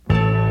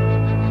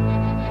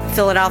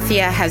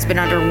Philadelphia has been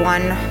under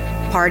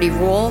one-party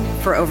rule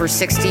for over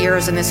 60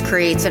 years, and this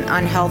creates an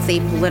unhealthy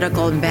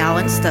political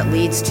imbalance that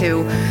leads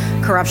to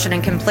corruption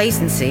and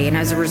complacency. And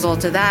as a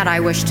result of that, I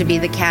wish to be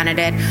the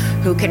candidate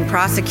who can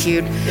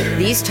prosecute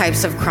these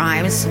types of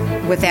crimes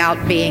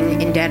without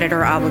being indebted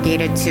or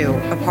obligated to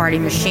a party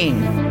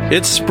machine.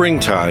 It's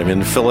springtime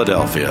in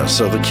Philadelphia,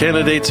 so the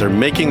candidates are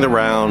making the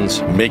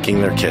rounds,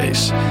 making their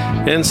case,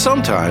 and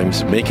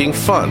sometimes making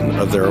fun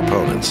of their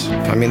opponents.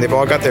 I mean, they've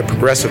all got their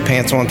progressive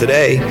pants on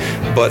today,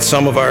 but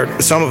some of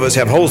us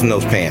have holes in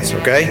those pants,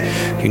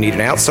 okay? You need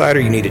an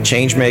outsider, you need a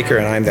change maker,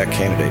 and I'm that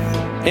candidate.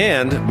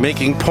 And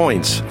making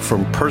points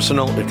from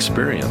personal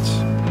experience.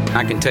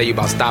 I can tell you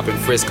about stop and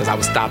frisk because I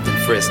was stopped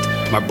and frisked.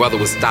 My brother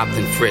was stopped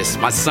and frisked.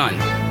 My son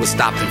was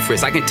stopped and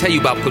frisked. I can tell you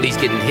about police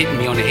hitting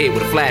me on the head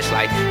with a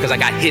flashlight because I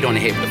got hit on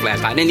the head with a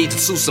flashlight. I didn't need to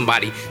sue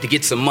somebody to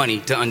get some money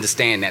to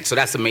understand that, so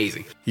that's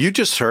amazing. You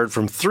just heard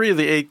from 3 of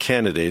the 8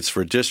 candidates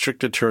for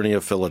District Attorney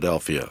of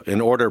Philadelphia.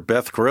 In order,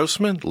 Beth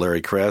Grossman,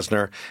 Larry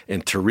Krasner,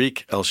 and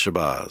Tariq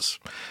El-Shabazz.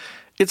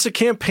 It's a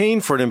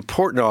campaign for an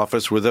important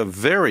office with a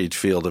varied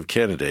field of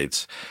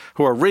candidates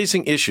who are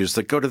raising issues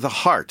that go to the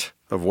heart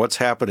of what's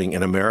happening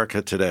in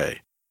America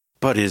today.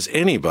 But is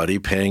anybody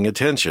paying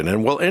attention,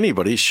 and will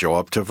anybody show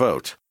up to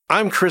vote?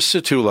 I'm Chris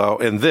Satullo,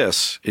 and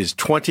this is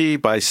 20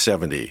 by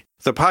 70,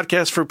 the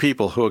podcast for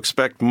people who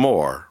expect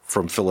more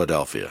from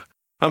Philadelphia.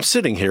 I'm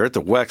sitting here at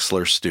the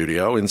Wexler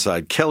studio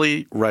inside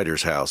Kelly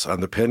Writer's house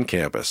on the Penn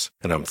campus,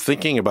 and I'm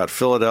thinking about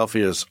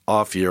Philadelphia's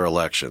off-year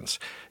elections.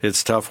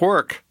 It's tough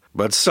work,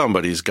 but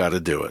somebody's got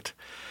to do it.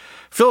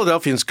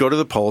 Philadelphians go to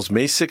the polls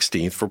May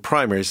 16th for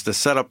primaries to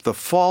set up the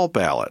fall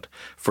ballot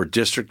for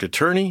district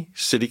attorney,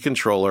 city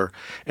controller,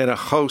 and a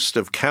host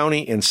of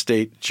county and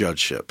state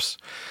judgeships.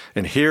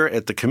 And here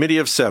at the Committee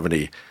of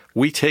 70,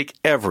 we take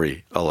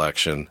every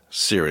election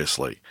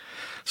seriously.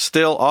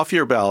 Still,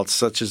 off-year ballots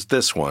such as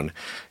this one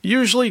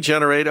usually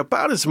generate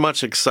about as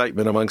much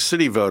excitement among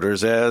city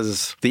voters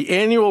as the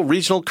annual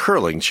Regional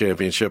Curling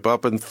Championship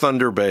up in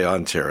Thunder Bay,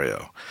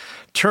 Ontario.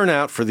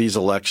 Turnout for these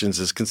elections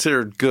is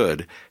considered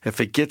good if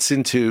it gets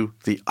into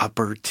the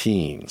upper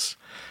teens.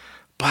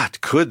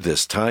 But could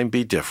this time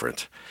be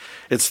different?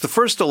 It's the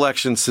first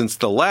election since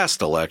the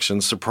last election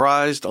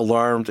surprised,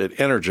 alarmed, and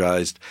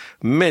energized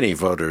many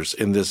voters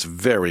in this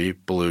very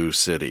blue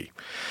city.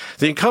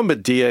 The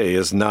incumbent DA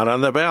is not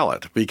on the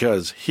ballot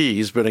because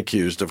he's been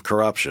accused of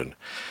corruption.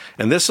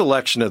 And this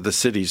election of the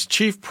city's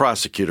chief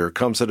prosecutor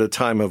comes at a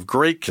time of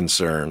great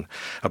concern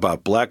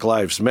about Black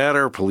Lives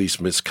Matter, police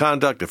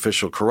misconduct,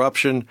 official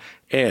corruption,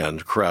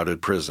 and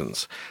crowded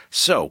prisons.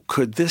 So,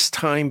 could this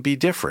time be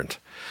different?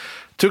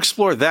 To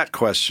explore that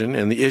question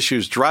and the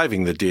issues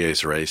driving the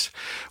DA's race,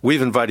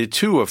 we've invited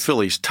 2 of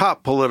Philly's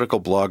top political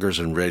bloggers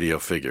and radio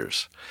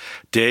figures.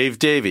 Dave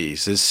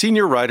Davies is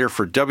senior writer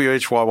for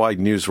WHYY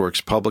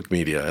Newsworks Public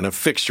Media and a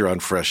fixture on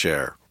Fresh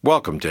Air.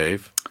 Welcome,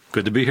 Dave.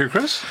 Good to be here,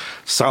 Chris.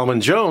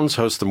 Solomon Jones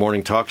hosts the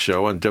morning talk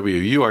show on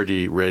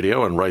WURD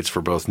Radio and writes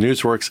for both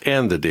Newsworks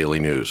and the Daily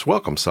News.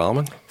 Welcome,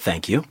 Solomon.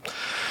 Thank you.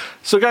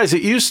 So, guys,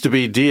 it used to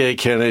be DA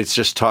candidates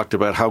just talked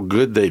about how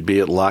good they'd be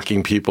at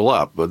locking people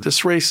up, but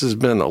this race has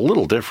been a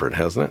little different,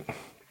 hasn't it?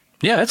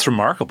 Yeah, it's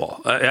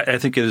remarkable. I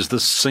think it is the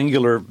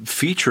singular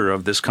feature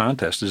of this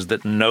contest is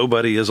that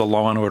nobody is a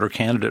law and order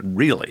candidate,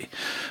 really.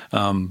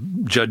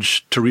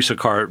 Judge Teresa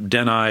Carr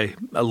Denai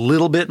a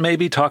little bit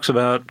maybe talks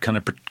about kind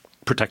of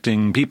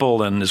protecting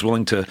people and is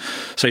willing to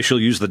say she'll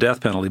use the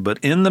death penalty. But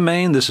in the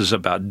main, this is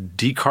about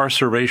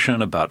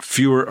decarceration, about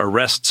fewer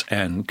arrests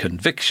and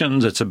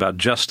convictions. It's about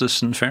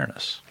justice and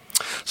fairness.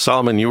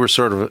 Solomon, you were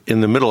sort of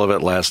in the middle of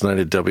it last night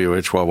at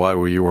WHYY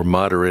where you were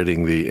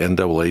moderating the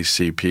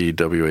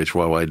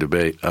NAACP-WHYY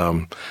debate.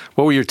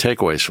 What were your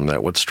takeaways from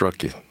that? What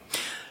struck you?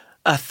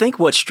 I think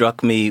what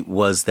struck me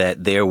was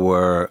that there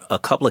were a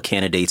couple of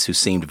candidates who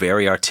seemed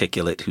very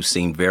articulate, who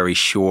seemed very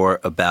sure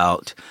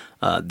about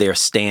their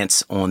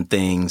stance on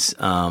things.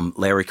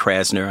 Larry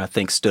Krasner, I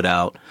think, stood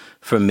out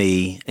for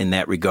me in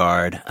that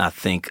regard. I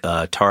think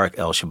Tariq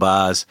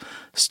El-Shabazz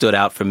stood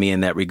out for me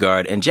in that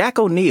regard. And Jack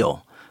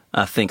O'Neill,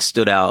 I think,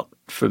 stood out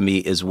for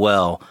me as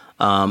well.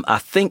 I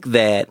think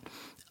that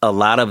a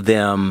lot of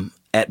them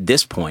at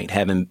this point,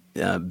 having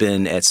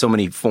been at so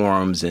many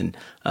forums and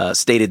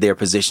stated their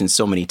positions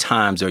so many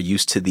times, are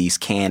used to these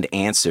canned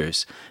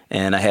answers.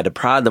 And I had to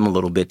prod them a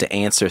little bit to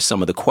answer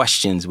some of the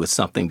questions with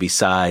something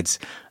besides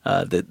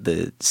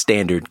the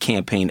standard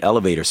campaign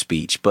elevator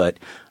speech. But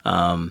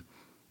I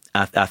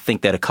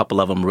think that a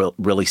couple of them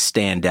really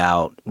stand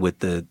out with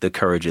the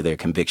courage of their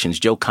convictions.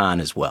 Joe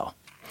Kahn as well.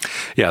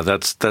 Yeah,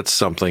 that's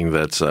something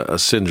that's a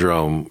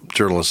syndrome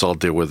journalists all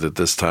deal with at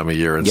this time of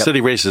year. In Yep.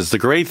 city races, the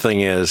great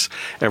thing is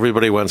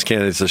everybody wants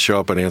candidates to show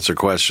up and answer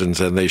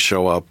questions, and they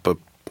show up. But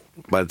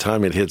by the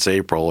time it hits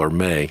April or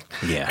May,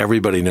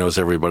 everybody knows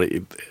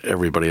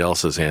everybody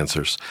else's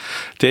answers.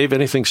 Dave,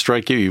 anything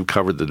strike you? You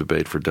covered the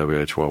debate for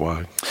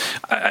WHYY.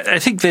 I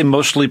think they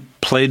mostly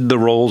played the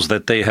roles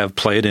that they have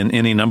played in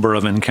any number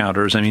of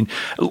encounters. I mean,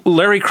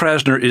 Larry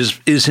Krasner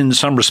is in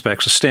some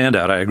respects a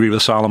standout. I agree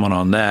with Solomon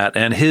on that.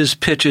 And his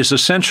pitch is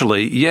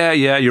essentially, yeah,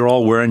 you're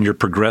all wearing your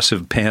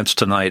progressive pants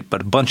tonight,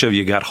 but a bunch of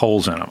you got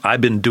holes in them.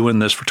 I've been doing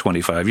this for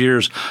 25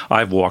 years.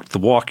 I've walked the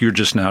walk. You're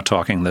just now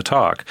talking the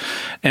talk.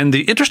 And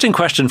the interesting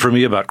question for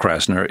me about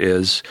Krasner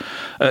is,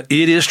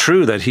 it is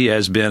true that he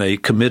has been a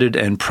committed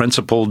and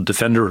principled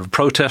defender of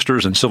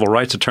protesters and civil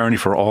rights attorney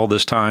for all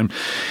this time.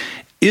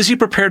 Is he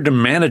prepared to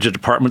manage a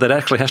department that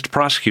actually has to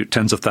prosecute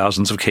tens of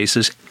thousands of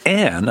cases?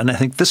 And I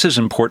think this is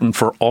important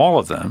for all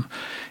of them,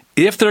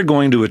 if they're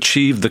going to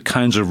achieve the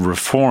kinds of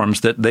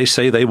reforms that they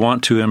say they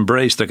want to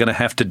embrace, they're going to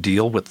have to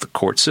deal with the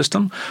court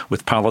system,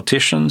 with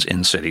politicians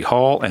in City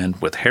Hall, and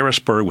with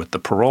Harrisburg, with the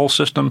parole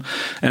system.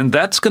 And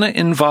that's going to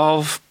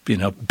involve,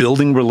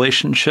 building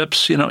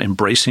relationships,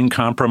 embracing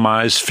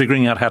compromise,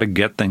 figuring out how to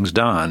get things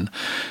done.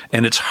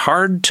 And it's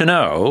hard to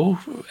know,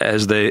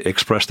 as they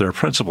express their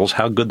principles,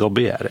 how good they'll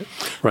be at it.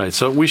 Right.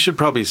 So we should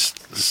probably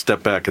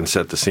step back and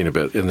set the scene a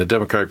bit. In the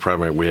Democratic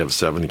primary, we have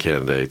 7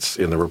 candidates.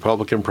 In the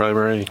Republican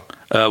primary,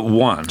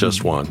 one.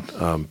 Just one,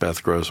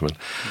 Beth Grossman.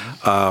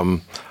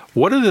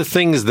 What are the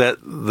things that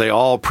they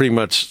all pretty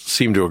much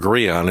seem to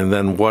agree on, and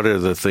then what are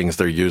the things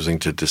they're using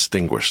to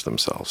distinguish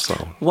themselves?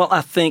 Well,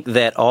 I think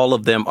that all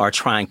of them are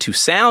trying to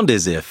sound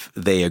as if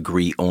they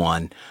agree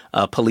on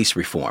police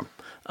reform.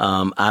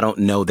 I don't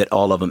know that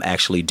all of them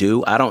actually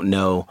do. I don't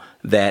know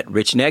that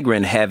Rich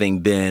Negrin, having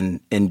been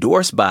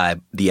endorsed by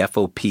the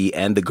FOP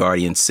and the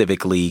Guardian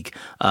Civic League,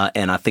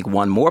 and I think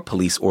one more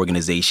police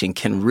organization,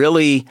 can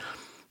really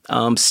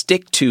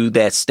stick to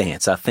that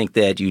stance. I think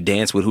that you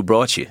dance with who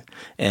brought you.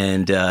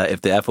 And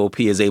if the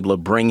FOP is able to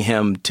bring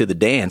him to the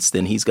dance,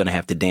 then he's going to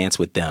have to dance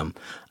with them.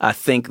 I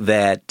think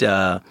that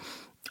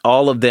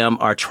all of them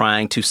are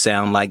trying to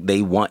sound like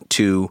they want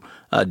to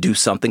do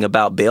something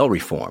about bail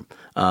reform.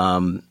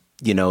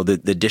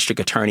 The district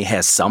attorney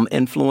has some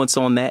influence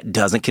on that,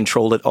 doesn't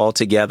control it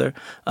altogether.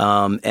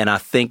 And I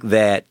think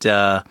that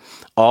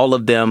all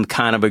of them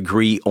kind of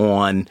agree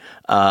on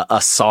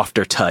a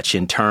softer touch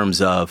in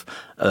terms of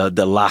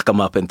the lock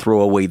them up and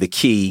throw away the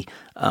key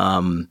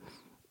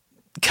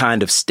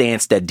kind of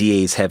stance that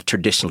DAs have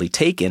traditionally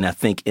taken. I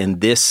think in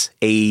this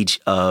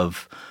age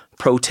of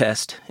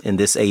protest, in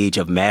this age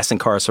of mass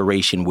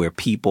incarceration where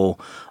people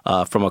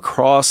from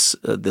across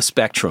the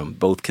spectrum,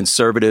 both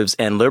conservatives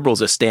and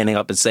liberals, are standing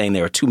up and saying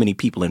there are too many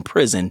people in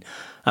prison,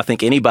 I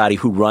think anybody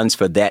who runs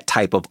for that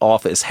type of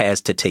office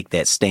has to take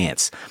that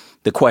stance.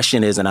 The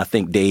question is, and I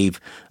think Dave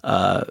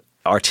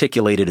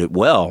articulated it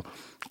well,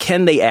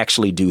 can they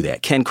actually do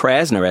that? Can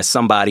Krasner, as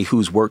somebody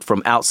who's worked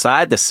from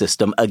outside the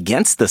system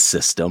against the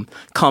system,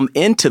 come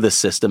into the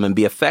system and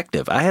be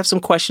effective? I have some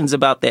questions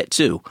about that,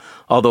 too.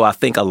 Although I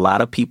think a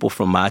lot of people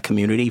from my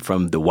community,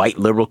 from the white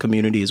liberal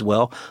community as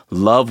well,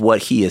 love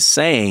what he is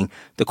saying.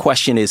 The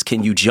question is,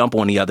 can you jump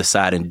on the other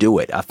side and do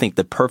it? I think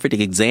the perfect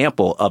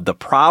example of the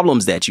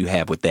problems that you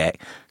have with that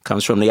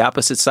comes from the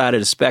opposite side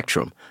of the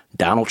spectrum,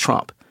 Donald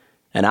Trump.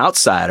 An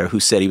outsider who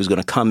said he was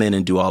going to come in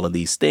and do all of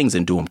these things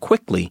and do them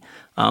quickly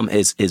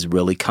is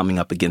really coming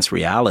up against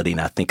reality.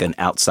 And I think an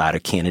outsider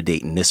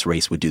candidate in this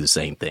race would do the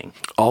same thing.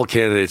 All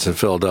candidates in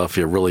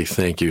Philadelphia really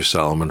thank you,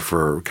 Solomon,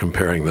 for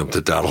comparing them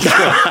to Donald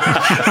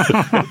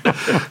Trump.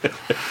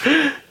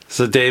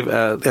 So, Dave,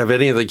 have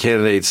any of the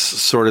candidates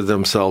sorted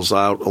themselves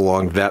out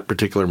along that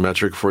particular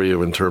metric for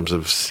you in terms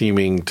of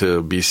seeming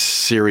to be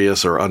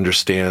serious or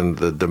understand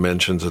the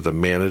dimensions of the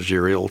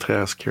managerial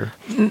task here?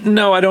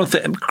 No, I don't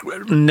think.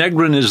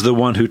 Negrin is the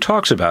one who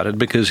talks about it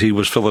because he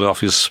was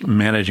Philadelphia's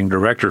managing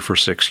director for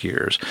 6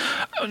 years.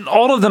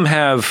 All of them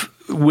have,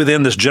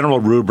 within this general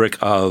rubric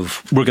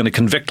of we're going to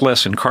convict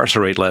less,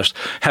 incarcerate less,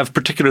 have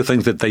particular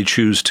things that they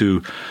choose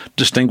to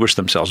distinguish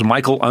themselves.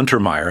 Michael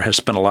Untermeyer has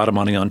spent a lot of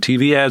money on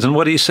TV ads, and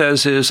what he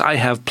says is, I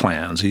have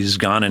plans. He's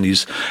gone and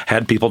he's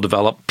had people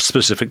develop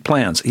specific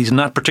plans. He's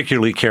not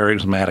particularly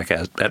charismatic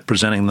at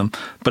presenting them,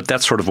 but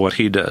that's sort of what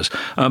he does.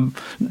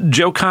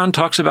 Joe Kahn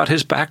talks about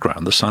his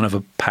background, the son of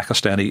a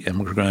Pakistani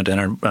immigrant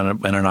and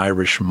an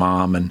Irish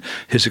mom, and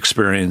his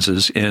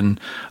experiences in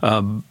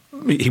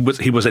He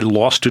was a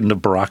law student of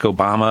Barack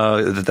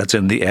Obama. That's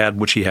in the ad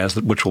which he has,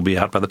 which will be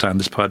out by the time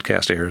this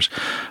podcast airs.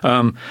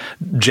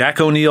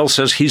 Jack O'Neill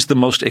says he's the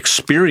most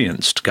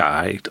experienced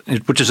guy,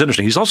 which is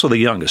interesting. He's also the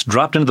youngest,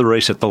 dropped into the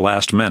race at the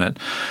last minute,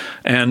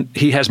 and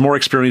he has more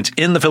experience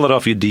in the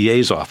Philadelphia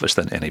DA's office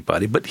than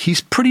anybody, but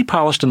he's pretty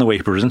polished in the way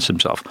he presents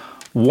himself.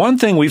 One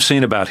thing we've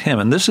seen about him,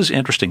 and this is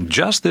interesting,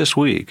 just this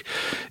week,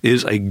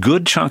 is a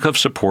good chunk of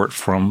support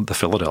from the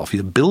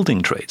Philadelphia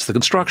building trades, the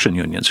construction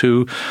unions,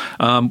 who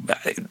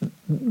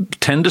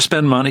tend to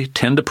spend money,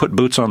 tend to put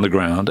boots on the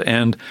ground.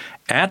 And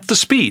at the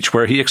speech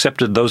where he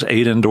accepted those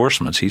 8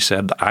 endorsements, he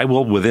said, I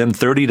will within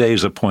 30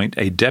 days appoint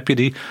a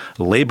deputy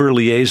labor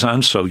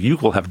liaison so you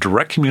will have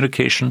direct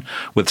communication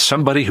with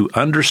somebody who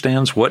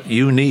understands what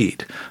you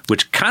need,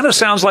 which kind of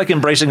sounds like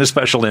embracing a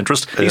special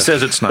interest. He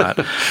says it's not.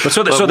 But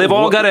so they've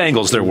all got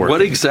angles they're working.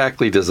 What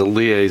exactly does a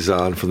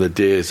liaison from the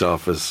DA's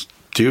office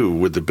do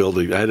with the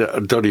building? I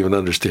don't even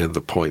understand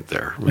the point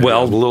there.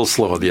 Well, I'm a little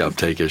slow on the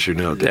uptake, as you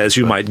know, Dave. As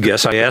you might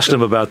guess, I asked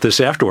him about this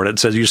afterward. It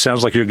says, "You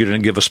sounds like you're going to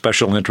give a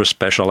special interest,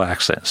 special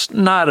access."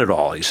 Not at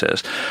all, he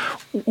says.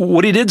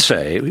 What he did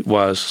say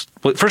was,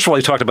 well, first of all,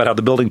 he talked about how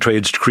the building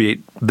trades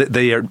create.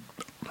 They are.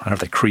 I don't know if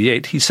they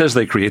create. He says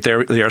they create.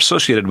 They are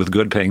associated with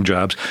good-paying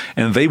jobs,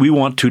 and we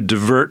want to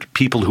divert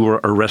people who are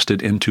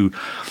arrested into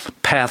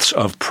paths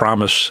of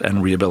promise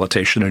and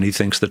rehabilitation, and he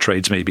thinks the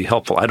trades may be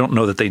helpful. I don't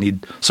know that they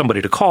need somebody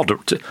to call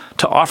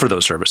to offer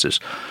those services.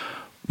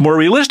 More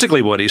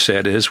realistically, what he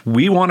said is,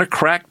 we want to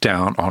crack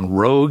down on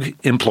rogue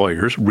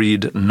employers,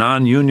 read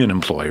non-union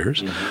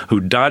employers, who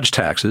dodge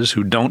taxes,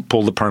 who don't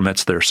pull the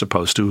permits they're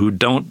supposed to, who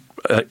don't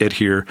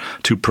adhere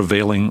to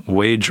prevailing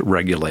wage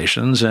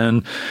regulations,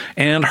 and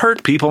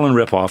hurt people and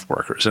rip off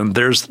workers. And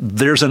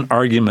there's an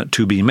argument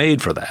to be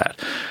made for that.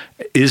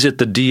 Is it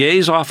the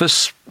DA's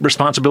office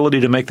responsibility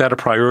to make that a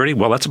priority?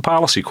 Well, that's a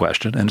policy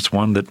question, and it's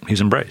one that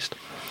he's embraced.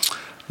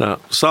 Now,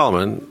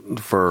 Solomon,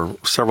 for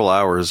several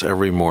hours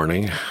every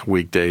morning,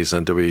 weekdays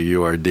on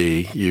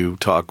WURD, you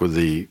talk with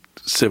the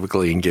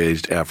civically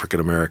engaged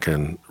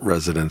African-American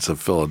residents of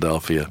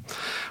Philadelphia.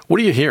 What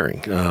are you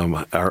hearing?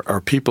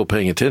 Are people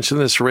paying attention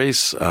to this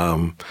race?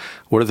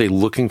 What are they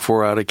looking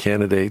for out of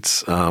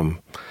candidates?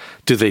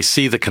 Do they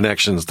see the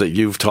connections that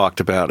you've talked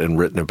about and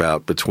written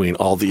about between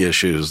all the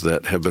issues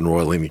that have been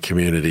roiling the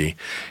community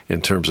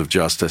in terms of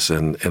justice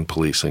and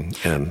policing?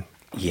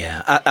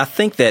 Yeah, I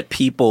think that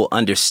people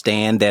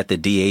understand that the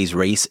DA's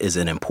race is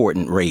an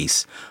important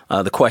race.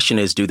 The question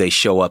is, do they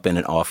show up in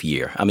an off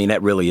year? I mean,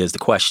 that really is the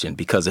question,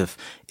 because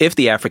if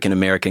the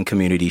African-American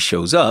community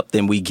shows up,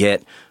 then we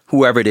get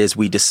whoever it is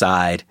we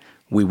decide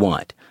we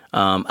want.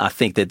 I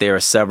think that there are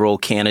several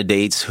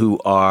candidates who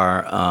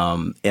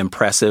are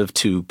impressive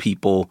to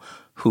people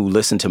who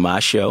listen to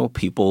my show,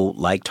 people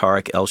like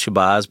Tariq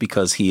El-Shabazz,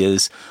 because he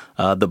is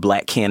the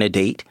black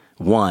candidate,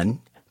 one.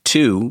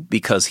 2,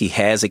 because he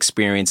has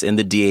experience in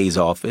the DA's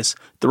office.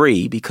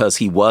 3, because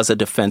he was a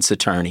defense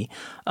attorney.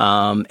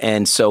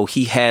 And so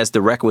he has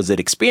the requisite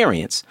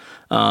experience.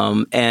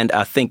 And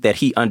I think that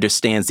he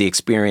understands the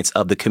experience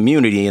of the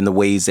community in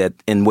ways that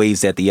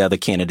the other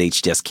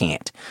candidates just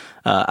can't.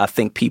 I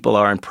think people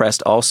are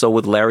impressed also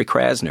with Larry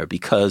Krasner,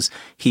 because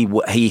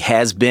he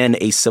has been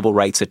a civil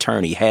rights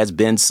attorney, has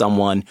been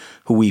someone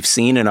who we've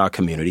seen in our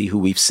community, who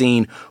we've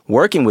seen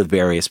working with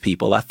various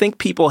people. I think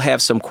people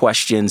have some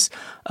questions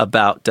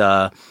about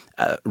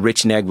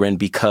Rich Negrin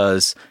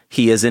because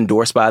he is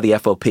endorsed by the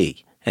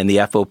FOP, and the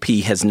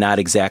FOP has not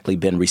exactly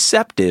been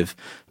receptive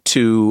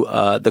to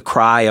the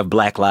cry of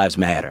Black Lives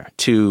Matter,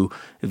 to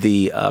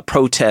the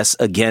protests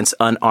against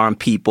unarmed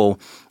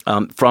people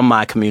from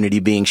my community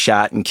being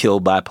shot and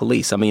killed by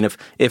police. I mean, if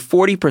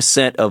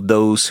 40% of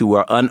those who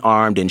are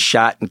unarmed and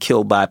shot and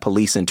killed by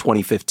police in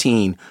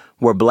 2015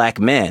 were black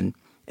men,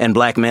 and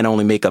black men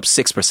only make up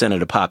 6% of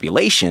the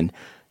population,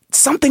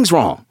 something's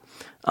wrong.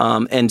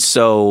 And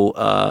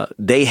so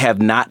they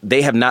have not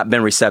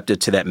been receptive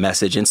to that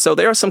message. And so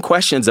there are some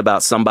questions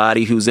about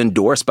somebody who's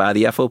endorsed by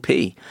the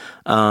FOP.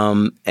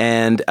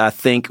 And I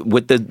think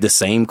with the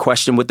same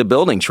question with the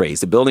building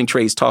trades. The building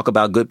trades talk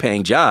about good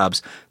paying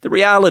jobs. The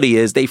reality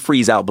is they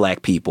freeze out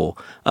black people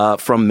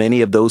from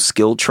many of those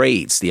skilled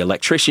trades. The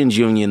electricians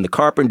union, the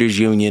carpenters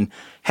union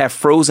have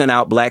frozen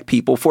out black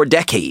people for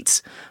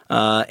decades.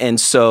 And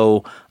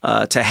so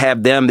to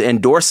have them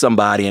endorse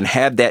somebody and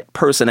have that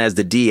person as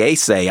the DA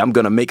say, I'm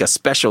going to make a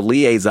special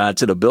liaison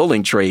to the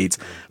building trades.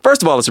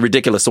 First of all, it's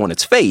ridiculous on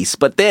its face.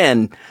 But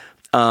then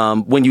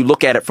when you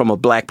look at it from a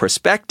black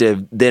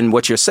perspective, then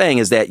what you're saying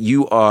is that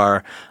you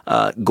are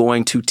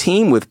going to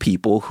team with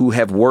people who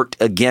have worked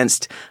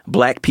against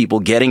black people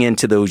getting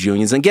into those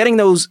unions and getting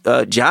those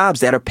jobs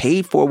that are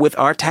paid for with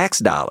our tax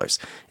dollars.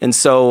 And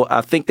so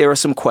I think there are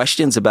some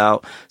questions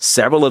about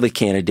several of the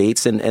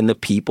candidates and the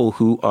people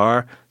who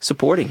are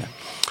supporting them.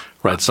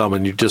 Right,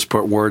 Solomon, you just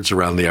put words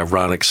around the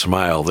ironic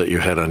smile that you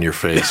had on your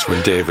face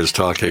when Dave was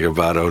talking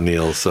about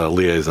O'Neill's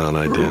liaison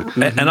idea.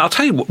 And I'll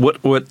tell you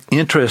what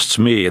interests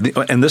me,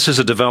 and this is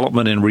a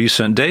development in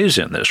recent days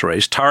in this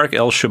race. Tariq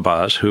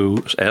El-Shabazz,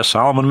 who, as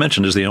Solomon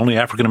mentioned, is the only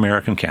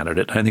African-American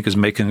candidate, I think is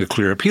making a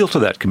clear appeal to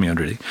that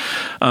community,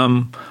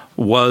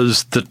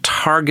 was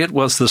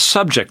the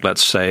subject,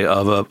 let's say,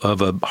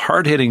 of a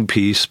hard-hitting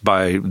piece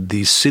by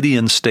the City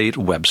and State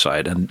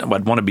website. And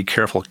I'd want to be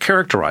careful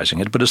characterizing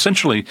it, but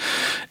essentially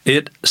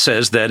it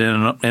says that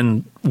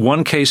in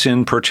one case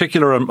in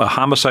particular, a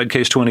homicide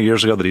case 20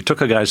 years ago, that he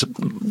took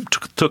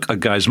a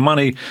guy's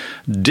money,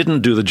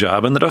 didn't do the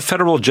job, and that a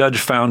federal judge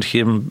found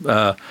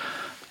that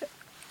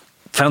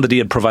he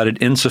had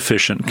provided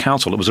insufficient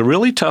counsel. It was a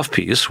really tough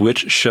piece,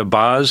 which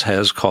Shabazz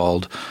has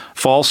called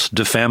false,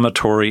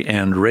 defamatory,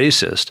 and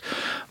racist.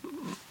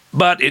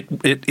 But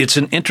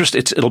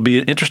it'll be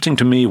interesting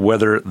to me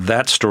whether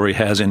that story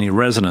has any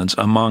resonance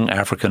among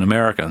African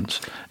Americans.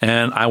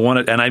 And I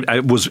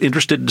was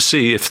interested to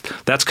see if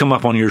that's come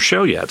up on your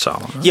show yet,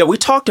 Solomon. Yeah, we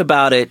talked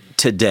about it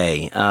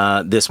today,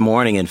 this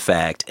morning, in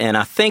fact. And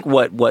I think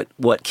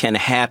what can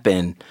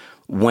happen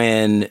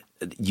when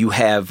you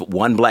have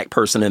one black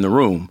person in the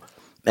room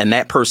and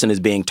that person is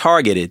being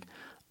targeted,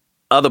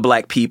 other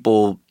black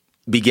people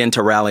begin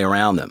to rally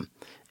around them.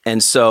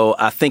 And so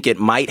I think it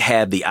might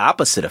have the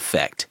opposite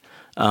effect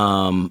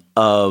of,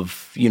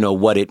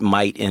 what it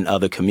might in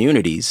other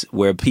communities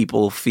where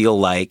people feel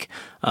like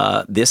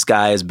this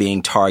guy is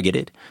being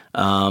targeted.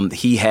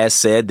 He has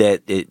said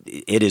that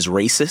it is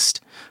racist.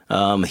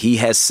 He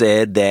has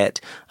said that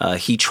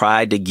he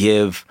tried to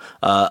give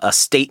a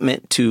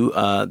statement to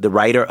the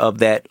writer of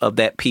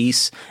that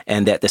piece,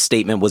 and that the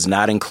statement was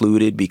not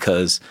included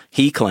because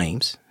he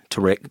claims,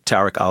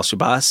 Tariq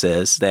Al-Shabazz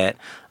says, that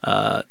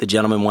the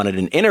gentleman wanted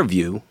an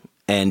interview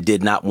and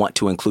did not want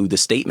to include the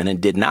statement and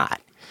did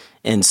not.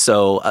 And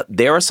so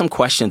there are some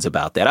questions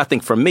about that. I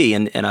think for me,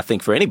 and I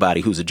think for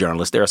anybody who's a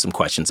journalist, there are some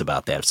questions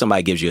about that. If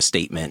somebody gives you a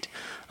statement,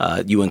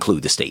 you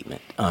include the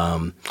statement.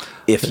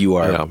 If you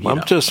are,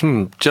 I'm just,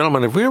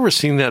 gentlemen, have we ever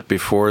seen that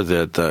before,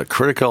 that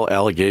critical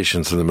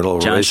allegations in the middle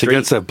of a race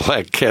against a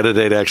black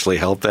candidate actually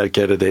helped that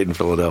candidate in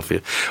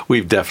Philadelphia?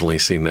 We've definitely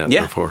seen that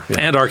before. Yeah.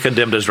 And are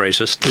condemned as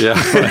racist. Yeah,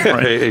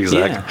 right,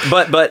 exactly.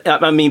 Yeah. But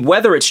I mean,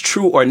 whether it's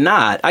true or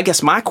not, I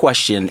guess my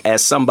question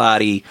as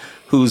somebody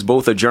who's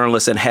both a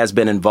journalist and has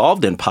been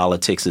involved in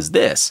politics is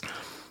this: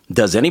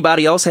 does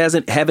anybody else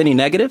have any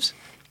negatives?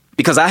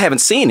 Because I haven't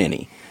seen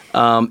any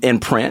in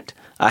print.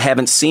 I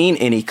haven't seen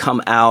any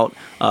come out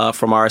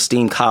from our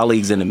esteemed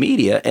colleagues in the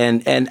media.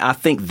 And I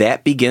think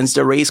that begins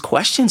to raise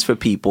questions for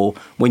people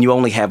when you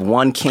only have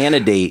one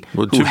candidate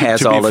who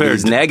has all of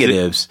these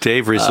negatives.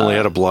 Dave recently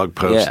had a blog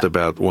post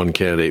about one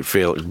candidate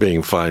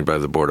being fined by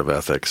the Board of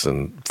Ethics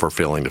and for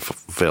failing to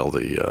fulfill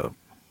the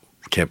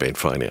campaign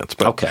finance,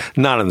 but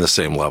not on the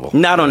same level.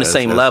 Not on the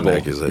same level.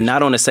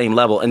 Not on the same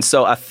level. And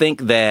so I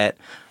think that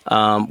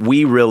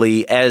we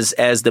really, as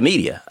the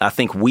media, I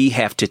think we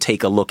have to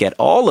take a look at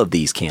all of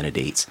these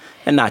candidates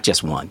and not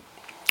just one.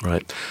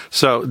 Right.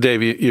 So,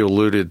 Dave, you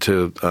alluded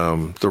to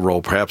the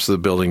role perhaps of the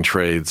building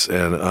trades,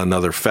 and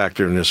another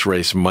factor in this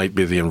race might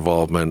be the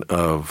involvement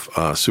of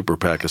Super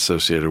PAC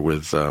associated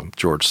with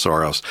George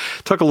Soros.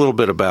 Talk a little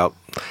bit about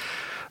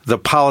the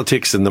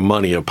politics and the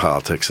money of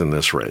politics in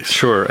this race.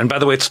 Sure. And by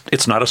the way,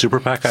 it's not a super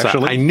PAC,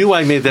 actually. So I knew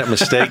I made that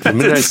mistake. The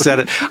minute I said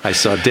it, I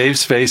saw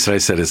Dave's face, and I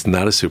said, it's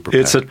not a super PAC.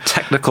 It's a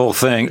technical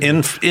thing.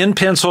 In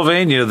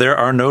Pennsylvania, there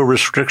are no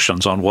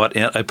restrictions on what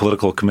a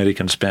political committee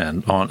can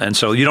spend on. And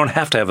so you don't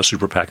have to have a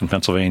super PAC in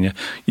Pennsylvania.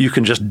 You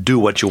can just do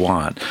what you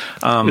want.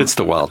 It's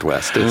the Wild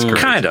West. It's great.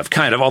 Kind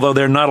of, although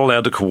they're not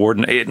allowed to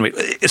coordinate.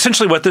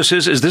 Essentially what this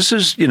is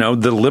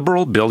the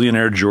liberal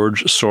billionaire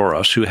George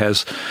Soros, who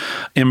has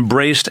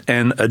embraced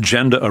an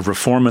agenda of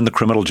reform in the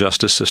criminal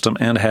justice system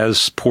and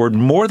has poured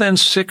more than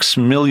 $6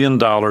 million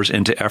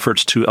into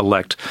efforts to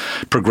elect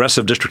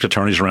progressive district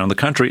attorneys around the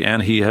country,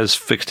 and he has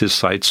fixed his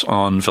sights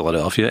on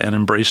Philadelphia and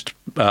embraced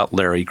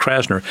Larry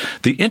Krasner.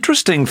 The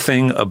interesting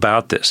thing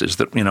about this is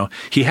that,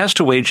 he has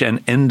to wage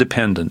an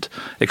independent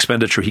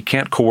expenditure. He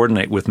can't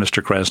coordinate with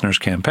Mr. Krasner's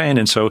campaign,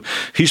 and so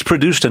he's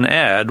produced an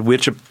ad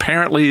which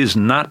apparently is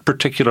not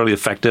particularly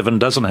effective and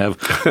doesn't have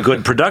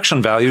good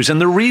production values, and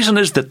the reason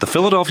is that the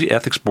Philadelphia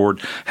Ethics Board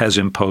has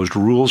imposed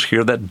rules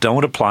here that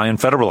don't apply in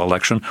federal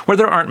election where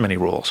there aren't many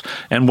rules.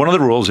 And one of the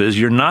rules is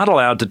you're not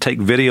allowed to take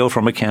video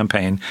from a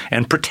campaign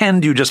and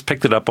pretend you just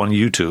picked it up on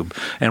YouTube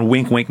and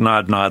wink, wink,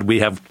 nod, nod. We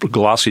have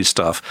glossy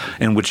stuff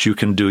in which you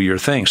can do your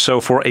thing.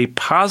 So for a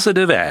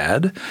positive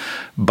ad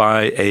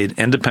by an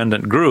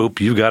independent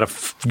group, you've got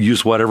to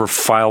use whatever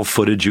file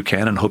footage you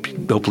can and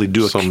hopefully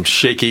do some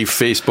shaky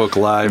Facebook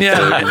Live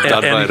done by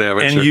an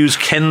amateur. And use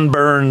Ken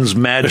Burns'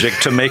 magic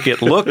to make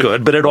it look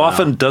good, but it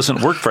often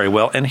doesn't work very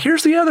well. And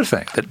here's the other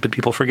thing that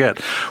people forget.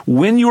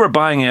 When you are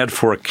buying ad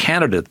for a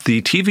candidate,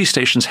 the TV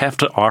stations have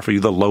to offer you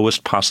the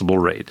lowest possible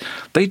rate.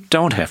 They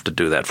don't have to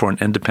do that for an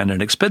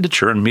independent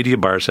expenditure, and media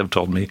buyers have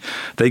told me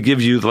they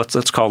give you,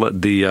 let's call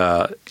it the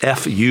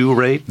FU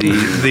rate,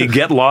 the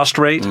get lost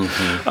rate,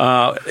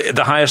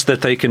 the highest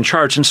that they can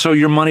charge. And so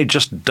your money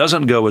just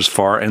doesn't go as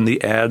far, and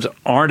the ads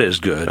aren't as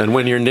good. And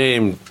when you're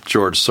named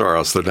George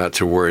Soros, they're not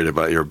too worried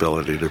about your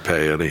ability to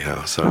pay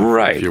anyhow. So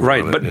right.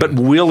 But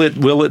will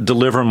it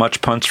deliver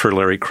much punch for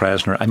Larry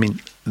Krasner? I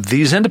mean,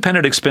 these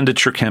independent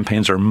expenditure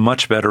campaigns are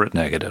much better at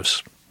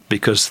negatives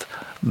because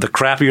the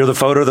crappier the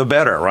photo, the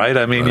better, right?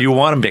 I mean, you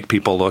want to make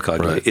people look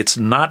ugly. Right. It's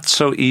not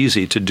so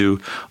easy to do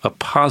a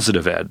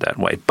positive ad that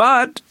way.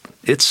 But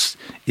it's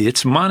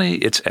money.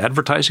 It's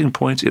advertising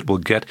points. It will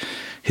get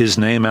his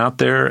name out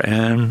there,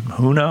 and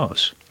who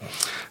knows?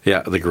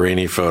 Yeah, the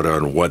grainy photo,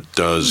 and what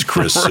does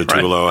Chris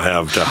Satullo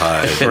have to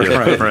hide?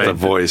 Right. The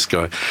voice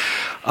going.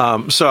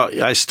 So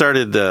I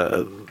started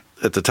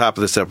at the top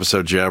of this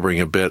episode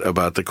jabbering a bit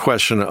about the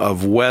question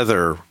of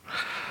whether,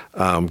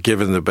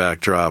 given the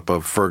backdrop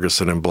of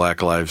Ferguson and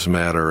Black Lives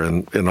Matter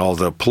and all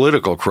the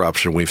political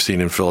corruption we've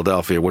seen in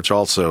Philadelphia, which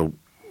also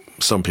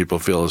some people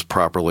feel is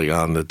properly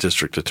on the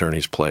district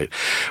attorney's plate.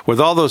 With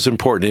all those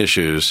important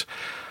issues,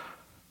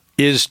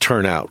 is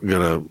turnout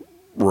going to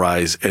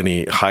rise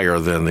any higher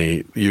than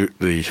the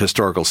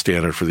historical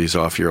standard for these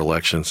off-year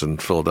elections in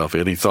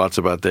Philadelphia. Any thoughts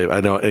about Dave?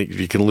 I know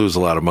you can lose a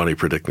lot of money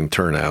predicting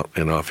turnout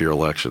in off-year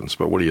elections,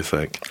 but what do you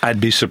think? I'd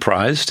be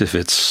surprised if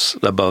it's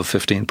above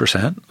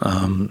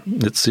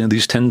 15%.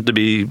 These tend to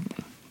be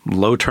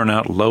low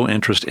turnout, low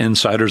interest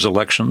insiders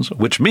elections,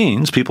 which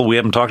means people we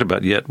haven't talked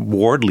about yet,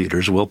 ward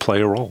leaders, will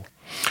play a role.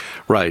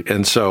 Right,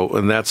 and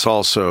that's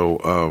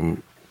also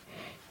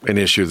an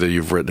issue that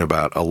you've written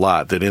about a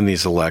lot, that in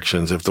these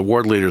elections, if the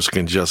ward leaders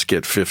can just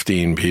get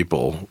 15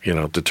 people,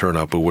 to turn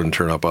up who wouldn't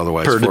turn up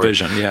otherwise. Per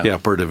division, yeah. Yeah,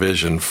 per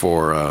division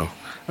for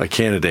a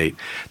candidate.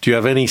 Do you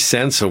have any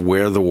sense of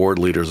where the ward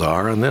leaders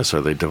are on this? Are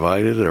they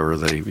divided, or are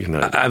they,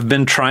 I've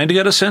been trying to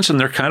get a sense, and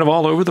they're kind of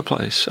all over the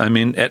place. I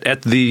mean,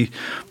 at the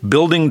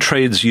Building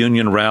Trades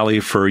Union rally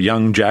for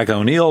young Jack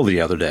O'Neill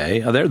the other day,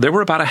 there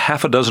were about a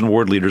half a dozen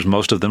ward leaders,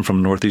 most of them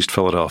from Northeast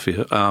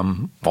Philadelphia,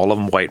 all of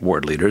them white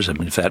ward leaders,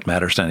 if that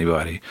matters to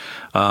anybody.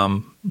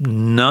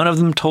 None of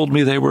them told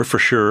me they were for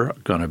sure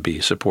going to be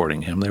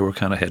supporting him. They were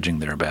kind of hedging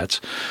their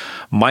bets.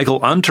 Michael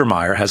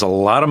Untermeyer has a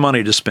lot of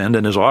money to spend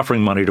and is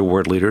offering money to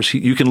ward leaders.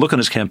 You can look in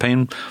his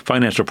campaign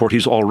finance report.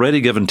 He's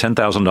already given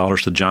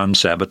 $10,000 to John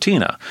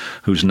Sabatina,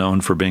 who's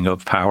known for being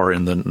of power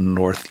in the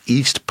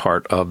northeast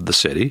part of the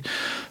city.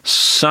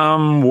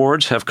 Some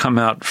wards have come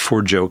out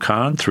for Joe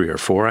Kahn, 3 or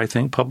 4, I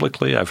think,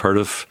 publicly. I've heard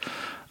of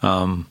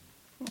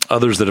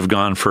others that have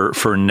gone for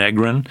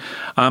Negrin.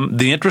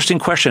 The interesting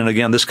question, and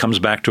again, this comes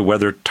back to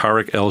whether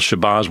Tariq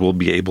El-Shabazz will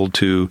be able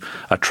to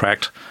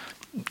attract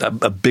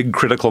a big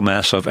critical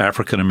mass of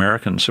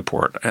African-American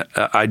support.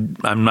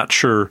 I'm not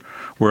sure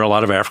where a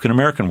lot of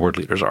African-American ward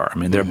leaders are. I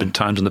mean, there have been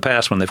times in the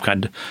past when they've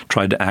kind of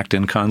tried to act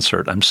in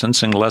concert. I'm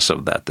sensing less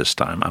of that this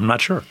time. I'm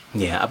not sure.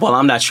 Yeah, well,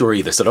 I'm not sure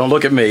either, so don't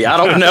look at me. I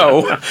don't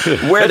know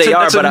where they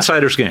are. That's an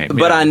insider's game.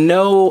 But I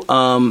know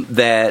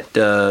that,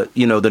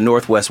 the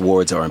Northwest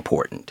wards are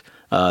important.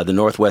 The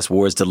Northwest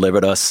wards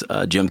delivered us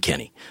Jim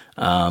Kenney,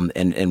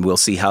 and we'll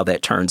see how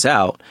that turns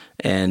out,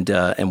 and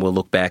we'll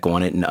look back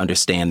on it and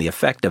understand the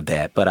effect of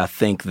that. But I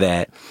think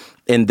that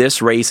in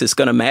this race, it's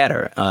going to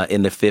matter.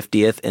 In the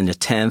 50th, in the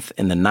 10th,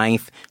 in the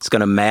 9th, it's going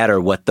to matter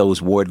what those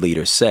ward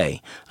leaders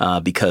say,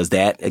 because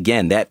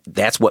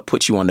that's what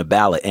puts you on the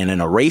ballot. And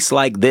in a race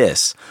like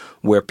this,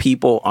 where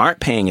people aren't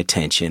paying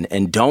attention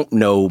and don't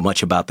know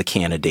much about the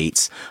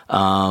candidates,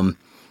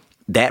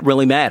 that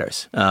really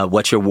matters,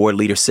 what your ward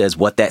leader says,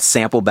 what that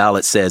sample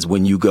ballot says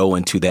when you go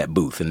into that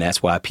booth. And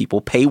that's why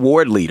people pay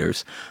ward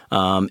leaders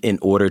in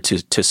order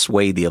to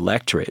sway the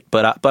electorate.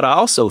 But I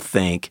also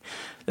think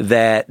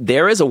that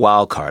there is a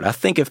wild card. I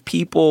think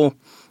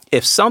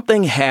if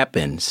something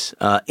happens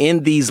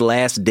in these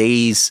last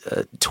days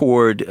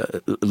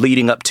toward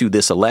leading up to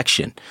this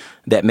election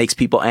that makes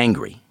people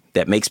angry,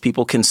 that makes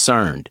people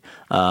concerned,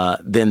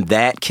 then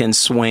that can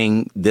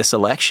swing this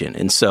election.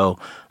 And so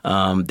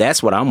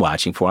that's what I'm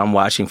watching for. I'm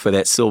watching for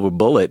that silver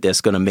bullet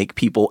that's going to make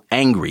people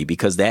angry,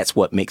 because that's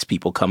what makes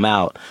people come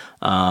out,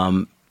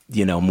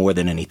 more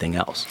than anything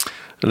else.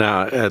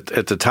 Now,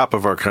 at the top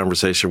of our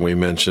conversation, we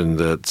mentioned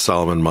that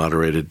Solomon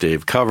moderated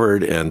Dave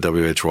Covered, and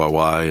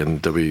WHYY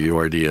and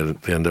WURD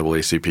and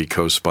NAACP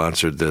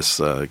co-sponsored this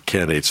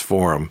candidates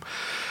forum,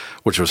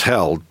 which was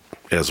held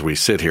as we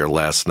sit here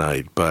last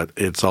night, but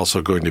it's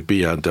also going to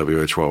be on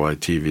WHYY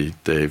TV.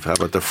 Dave, how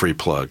about the free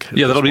plug?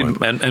 Yeah, that'll be.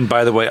 And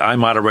by the way, I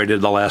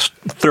moderated the last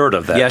third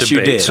of that yes,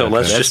 debate. You did. So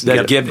let's just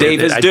give Dave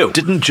his due. I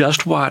didn't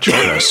just watch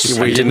this.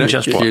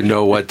 You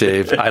know what,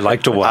 Dave? I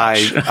like to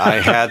watch.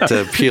 I had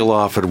to peel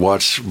off and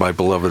watch my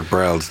beloved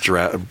Browns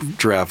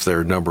draft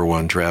their number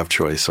 1 draft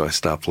choice, so I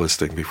stopped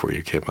listening before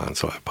you came on.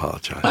 So I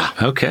apologize.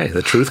 Okay,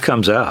 the truth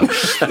comes out.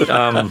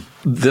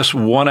 This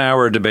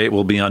 1-hour debate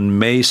will be on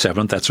May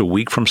 7th. That's a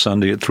week from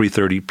Sunday at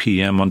 3:30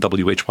 p.m. on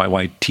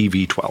WHYY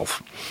TV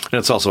 12. And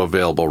it's also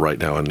available right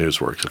now on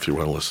Newsworks if you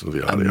want to listen to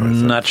the audio.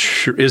 I'm not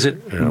sure. Is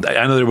it? Yeah.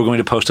 I know they were going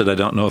to post it. I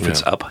don't know if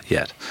it's up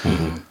yet.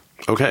 Mm-hmm.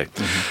 Okay.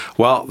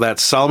 Mm-hmm. Well,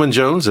 that's Solomon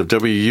Jones of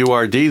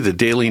WURD, the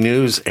Daily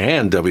News,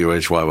 and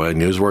WHYY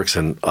Newsworks,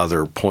 and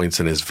other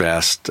points in his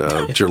vast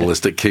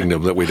journalistic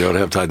kingdom that we don't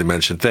have time to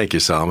mention. Thank you,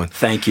 Solomon.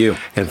 Thank you.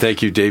 And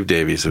thank you, Dave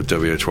Davies of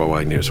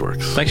WHYY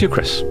Newsworks. Thank you,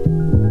 Chris.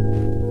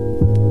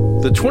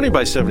 The 20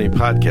 by 70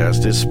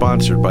 podcast is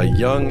sponsored by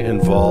Young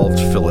Involved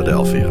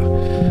Philadelphia.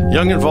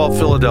 Young Involved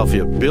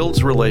Philadelphia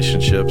builds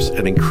relationships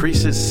and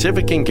increases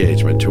civic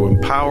engagement to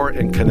empower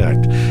and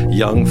connect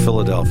young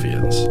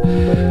Philadelphians.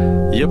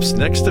 YIP's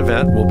next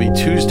event will be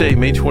Tuesday,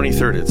 May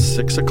 23rd at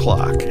 6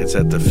 o'clock. It's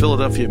at the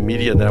Philadelphia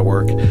Media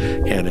Network,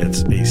 and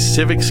it's a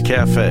Civics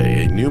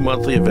Cafe, a new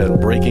monthly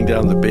event breaking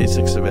down the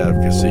basics of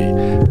advocacy,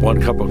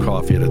 one cup of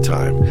coffee at a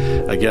time.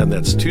 Again,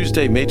 that's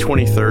Tuesday, May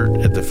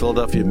 23rd at the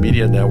Philadelphia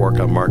Media Network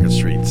on Market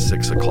Street,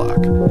 6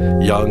 o'clock.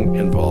 Young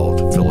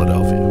Involved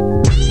Philadelphia.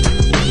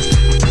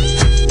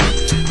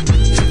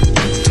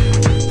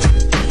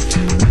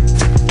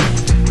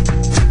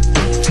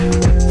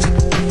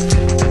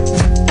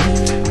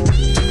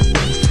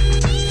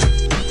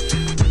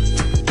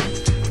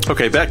 Okay,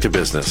 Okay, back to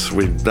business.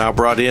 We've now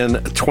brought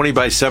in 20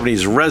 by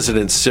 70's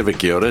resident civic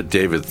Yoda,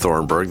 David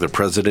Thornburg, the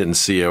president and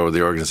CEO of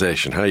the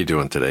organization. How are you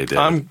doing today, David?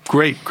 I'm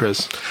great,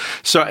 Chris.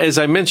 So as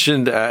I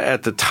mentioned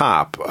at the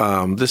top,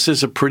 this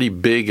is a pretty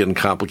big and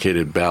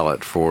complicated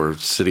ballot for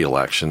city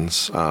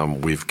elections.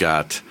 We've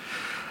got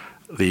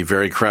the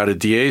very crowded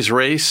DA's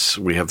race,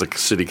 we have the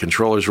city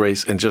controller's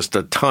race, and just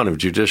a ton of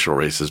judicial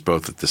races,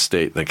 both at the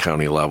state and the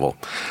county level.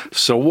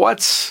 So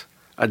what's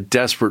a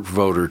desperate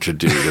voter to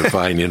do to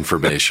find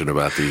information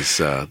about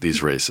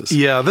these races?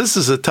 Yeah, this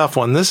is a tough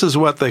one. This is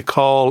what they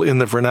call in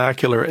the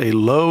vernacular a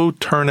low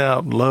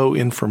turnout, low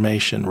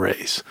information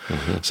race.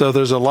 Mm-hmm. So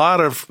there's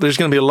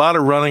going to be a lot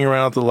of running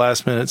around at the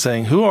last minute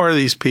saying, who are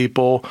these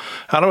people?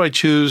 How do I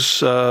choose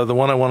the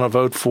one I want to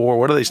vote for?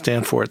 What do they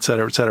stand for? Et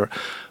cetera, et cetera.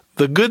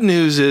 The good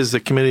news is the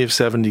Committee of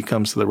 70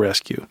 comes to the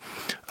rescue.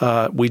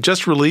 We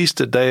just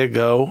released a day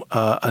ago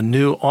a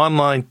new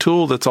online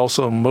tool that's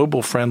also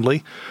mobile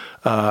friendly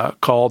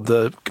called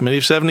the Committee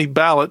of 70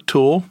 Ballot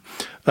Tool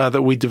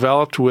that we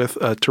developed with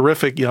a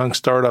terrific young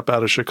startup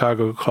out of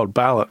Chicago called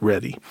Ballot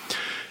Ready.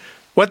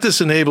 What this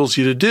enables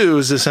you to do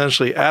is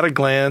essentially at a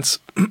glance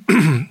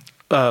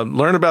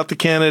learn about the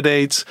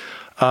candidates,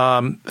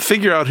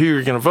 figure out who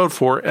you're going to vote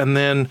for, and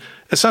then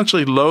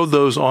essentially load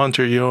those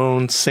onto your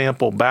own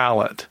sample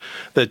ballot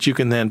that you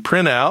can then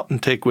print out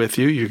and take with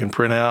you. You can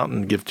print out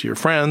and give to your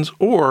friends.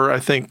 Or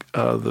I think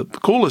the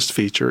coolest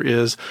feature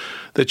is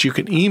that you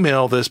can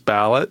email this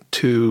ballot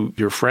to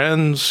your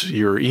friends,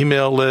 your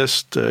email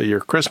list, your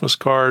Christmas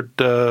card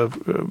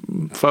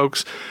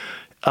folks.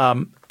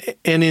 And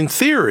in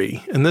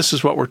theory, and this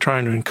is what we're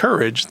trying to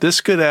encourage,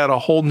 this could add a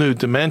whole new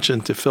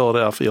dimension to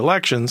Philadelphia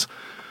elections,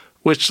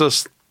 which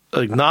just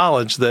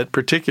acknowledge that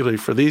particularly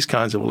for these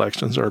kinds of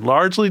elections are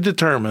largely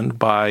determined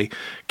by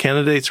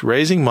candidates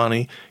raising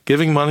money,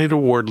 giving money to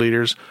ward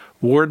leaders.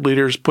 Ward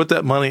leaders put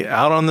that money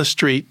out on the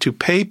street to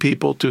pay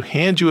people to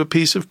hand you a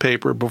piece of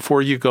paper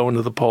before you go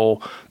into the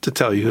poll to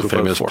tell you who to vote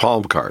for. Famous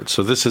palm card.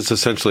 So this is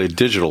essentially a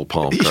digital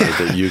palm card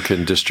that you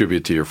can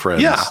distribute to your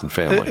friends and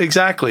family.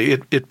 Exactly.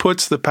 It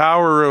puts the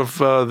power of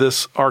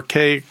this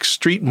archaic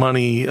street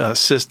money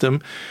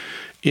system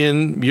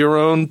in your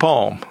own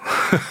palm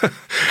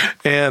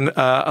and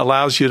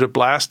allows you to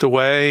blast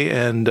away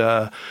and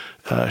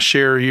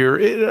share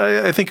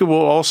I think it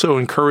will also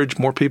encourage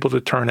more people to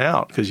turn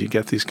out because you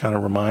get these kind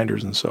of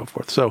reminders and so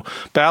forth. So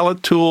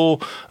Ballot Tool,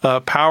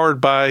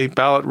 powered by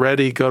Ballot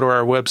Ready. Go to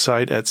our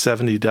website at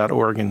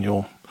 70.org and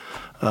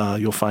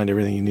you'll find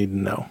everything you need to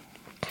know.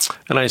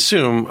 And I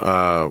assume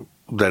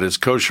that it's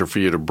kosher for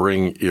you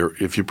to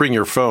if you bring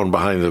your phone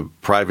behind the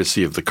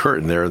privacy of the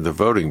curtain there in the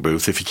voting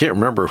booth, if you can't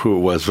remember who it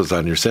was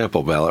on your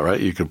sample ballot,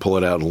 right? You can pull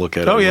it out and look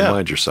at it and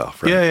remind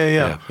yourself, right?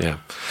 Yeah.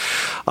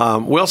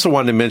 We also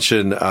wanted to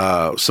mention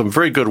some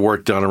very good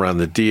work done around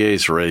the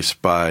DA's race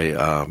by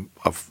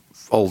a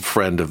old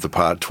friend of the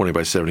 20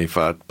 by 70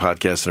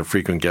 podcast and a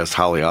frequent guest,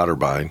 Holly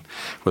Otterbein,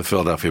 with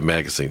Philadelphia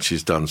Magazine.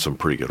 She's done some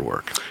pretty good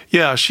work.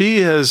 Yeah,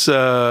 she has,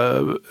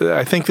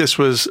 I think this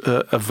was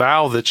a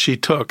vow that she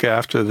took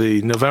after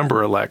the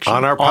November election.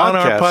 On our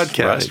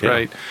podcast,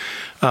 right.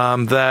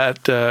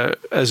 That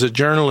as a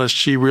journalist,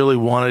 she really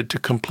wanted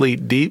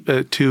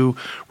to to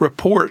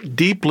report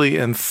deeply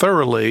and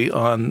thoroughly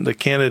on the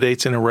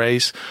candidates in a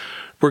race,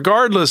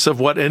 regardless of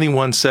what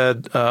anyone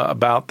said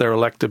about their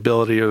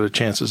electability or their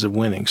chances of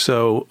winning.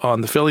 So on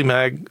the Philly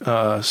Mag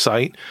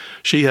site,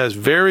 she has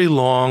very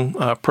long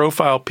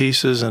profile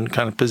pieces and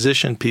kind of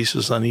position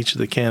pieces on each of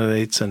the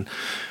candidates. And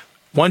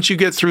once you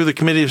get through the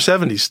Committee of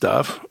 70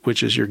 stuff,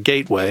 which is your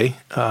gateway,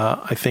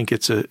 I think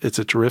it's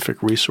a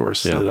terrific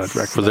resource that I'd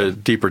recommend. For the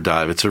deeper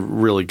dive, it's a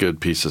really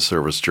good piece of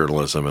service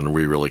journalism, and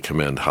we really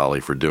commend Holly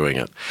for doing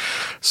it.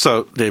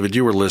 So, David,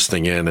 you were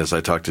listening in as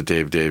I talked to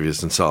Dave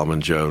Davies and Solomon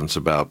Jones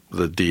about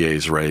the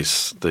DA's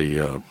race,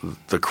 the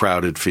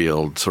crowded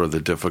field, sort of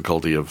the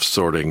difficulty of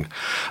sorting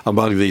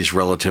among these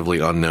relatively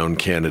unknown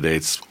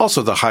candidates.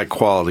 Also, the high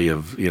quality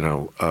of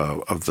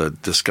of the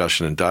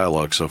discussion and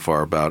dialogue so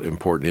far about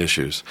important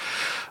issues.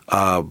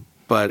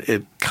 But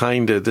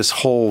this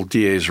whole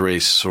DA's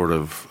race sort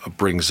of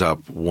brings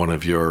up one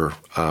of your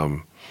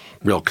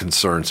real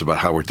concerns about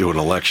how we're doing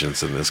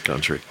elections in this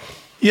country.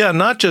 Yeah,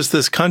 not just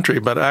this country,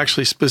 but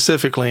actually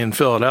specifically in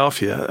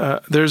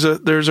Philadelphia. There's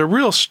a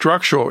real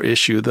structural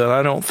issue that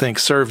I don't think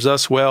serves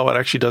us well. It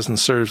actually doesn't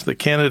serve the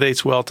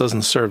candidates well. It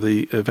doesn't serve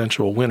the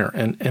eventual winner.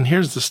 And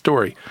here's the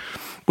story.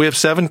 We have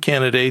 7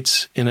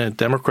 candidates in a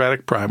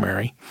Democratic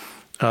primary.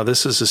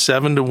 This is a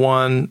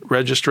 7-to-1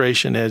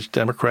 registration edge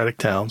Democratic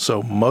town.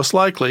 So most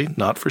likely,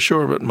 not for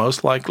sure, but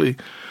most likely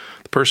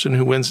the person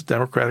who wins the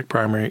Democratic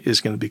primary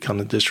is going to become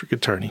the district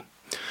attorney.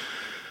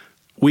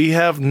 We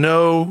have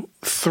no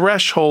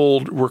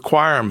threshold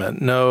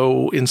requirement. In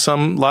a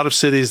lot of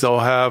cities they'll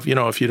have,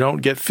 if you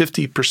don't get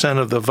 50%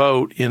 of the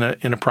vote in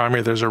a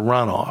primary, there's a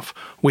runoff.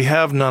 We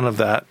have none of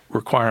that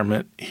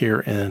requirement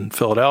here in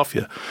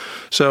Philadelphia.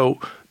 So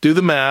do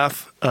the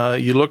math.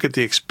 You look at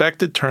the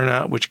expected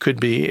turnout, which could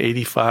be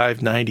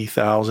 85,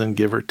 90,000,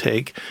 give or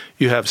take.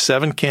 You have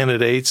 7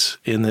 candidates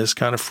in this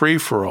kind of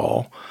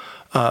free-for-all.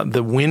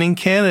 The winning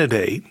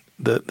candidate,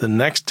 the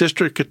next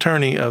district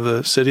attorney of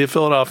the city of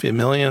Philadelphia, 1.5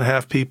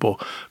 million people,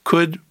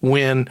 could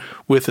win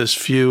with as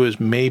few as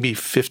maybe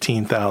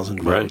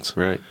 15,000 votes.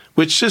 Right.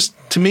 Which just,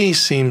 to me,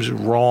 seems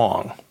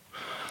wrong.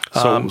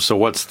 So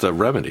what's the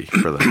remedy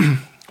for that?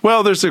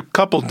 Well, there's a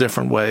couple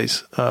different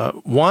ways.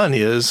 One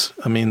is,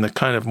 the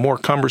kind of more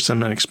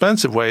cumbersome and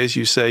expensive way is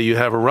you say you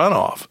have a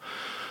runoff.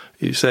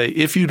 You say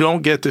if you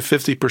don't get to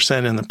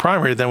 50% in the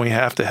primary, then we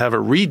have to have a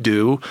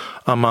redo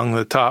among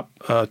the top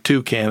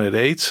 2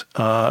 candidates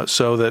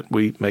so that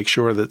we make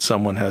sure that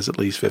someone has at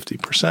least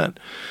 50%.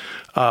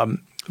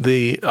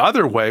 The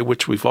other way,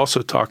 which we've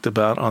also talked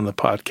about on the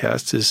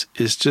podcast,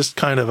 is just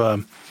kind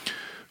of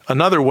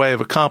another way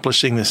of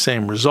accomplishing the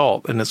same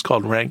result, and it's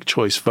called ranked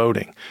choice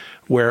voting,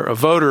 where a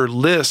voter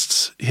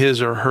lists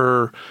his or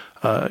her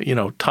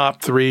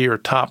top 3 or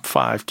top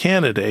 5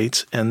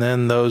 candidates, and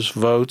then those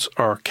votes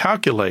are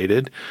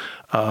calculated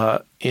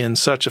in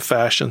such a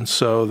fashion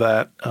so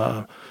that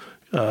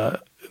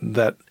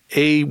that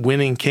a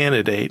winning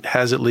candidate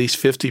has at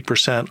least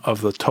 50%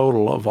 of the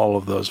total of all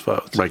of those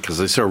votes. Right,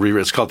 because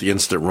it's called the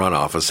instant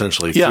runoff.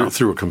 Essentially,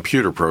 through a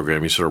computer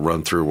program, you sort of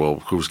run through, well,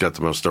 who's got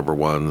the most number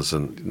ones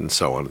and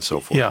so on and so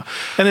forth. Yeah,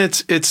 and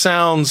it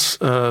sounds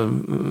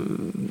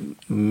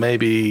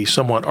maybe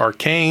somewhat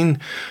arcane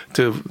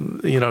to,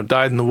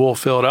 dyed-in-the-wool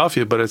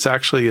Philadelphia, but it's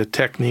actually a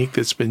technique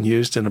that's been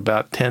used in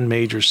about 10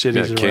 major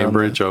cities around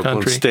Cambridge, the Oakland,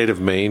 country. state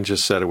of Maine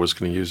just said it was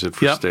going to use it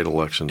for state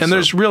elections. And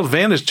there's real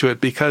advantage to it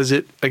because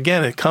it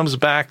comes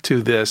back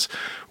to this.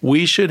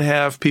 We should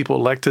have people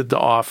elected to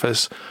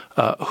office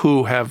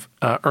who have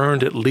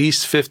earned at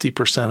least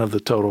 50% of the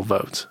total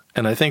votes.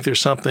 And I think there's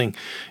something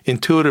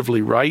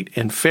intuitively right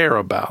and fair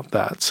about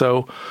that.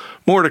 So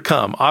more to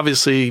come.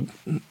 Obviously,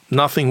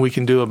 nothing we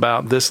can do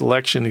about this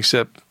election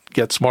except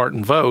get smart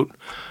and vote.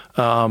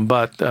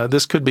 But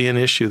this could be an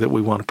issue that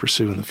we want to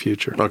pursue in the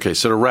future. Okay,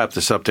 so to wrap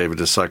this up, David,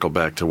 to cycle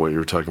back to what you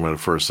were talking about at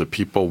first, that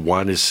people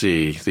want to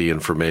see the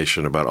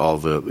information about all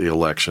the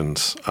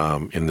elections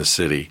in the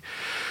city.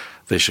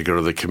 They should go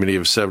to the Committee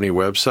of 70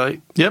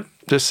 website? Yep,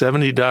 just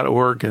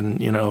 70.org, and,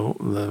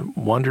 the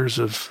wonders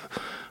of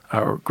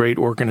our great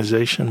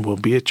organization will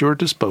be at your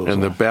disposal.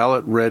 And the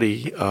Ballot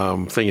Ready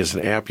thing is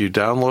an app you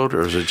download,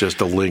 or is it just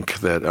a link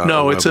that?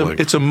 No,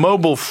 it's a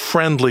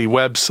mobile-friendly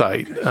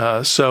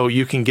website, so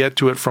you can get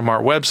to it from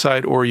our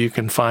website, or you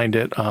can find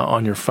it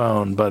on your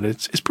phone. But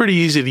it's pretty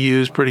easy to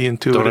use, pretty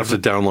intuitive. Don't have to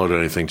download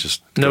anything;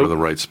 just go to the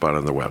right spot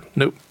on the web.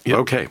 Nope. Yep.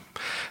 Okay,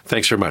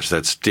 thanks very much.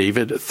 That's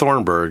David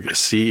Thornburg,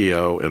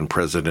 CEO and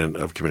President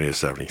of Committee of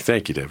 70.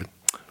 Thank you, David.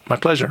 My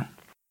pleasure.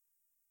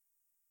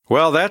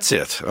 Well, that's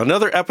it.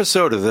 Another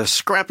episode of this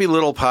scrappy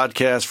little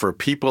podcast for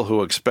people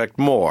who expect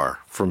more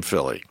from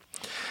Philly.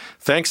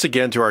 Thanks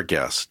again to our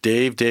guests,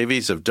 Dave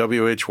Davies of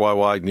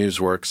WHYY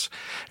Newsworks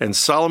and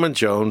Solomon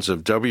Jones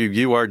of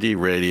WURD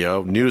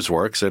Radio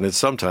Newsworks, and it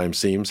sometimes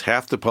seems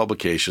half the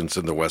publications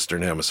in the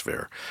Western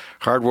Hemisphere.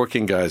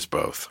 Hardworking guys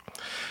both.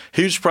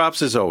 Huge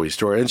props, as always,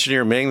 to our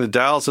engineer manning the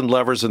dials and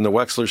levers in the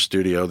Wexler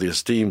studio, the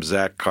esteemed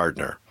Zach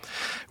Gardner.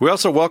 We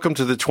also welcome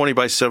to the 20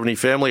 by 70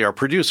 family our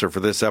producer for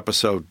this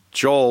episode,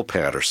 Joel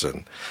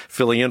Patterson,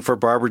 filling in for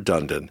Barbara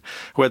Dundon,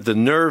 who had the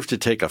nerve to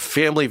take a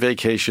family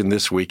vacation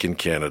this week in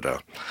Canada.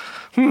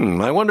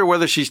 I wonder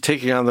whether she's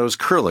taking on those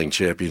curling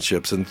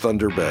championships in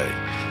Thunder Bay.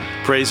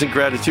 Praise and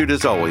gratitude,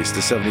 as always, to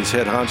 70s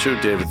head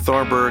honcho David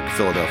Thornburg,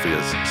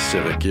 Philadelphia's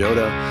Civic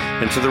Yoda,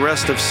 and to the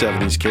rest of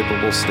 70s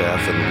capable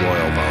staff and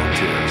loyal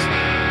volunteers.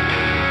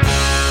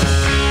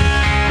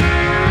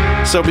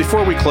 So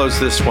before we close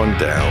this one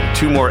down,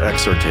 2 more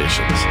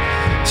exhortations.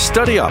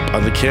 Study up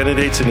on the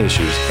candidates and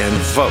issues and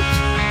vote.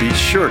 Be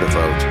sure to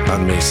vote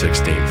on May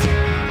 16th.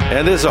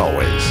 And as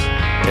always,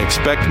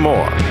 expect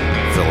more,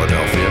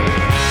 Philadelphia.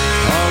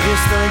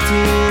 August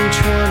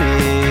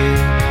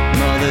 1920,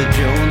 Mother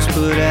Jones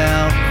put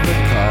out the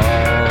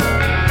call.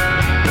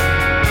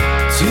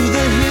 To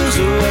the hills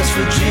of West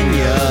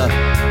Virginia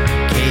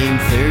came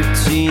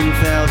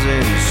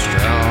 13,000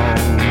 strong.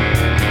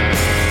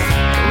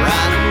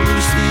 Riding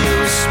loose the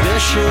old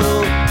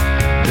special,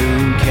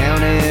 Boone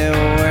County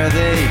where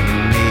they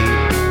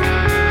meet.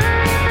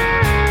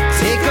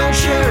 Take on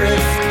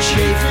Sheriff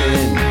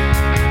Chafin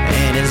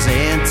and his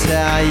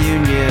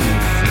anti-union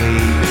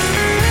fleet.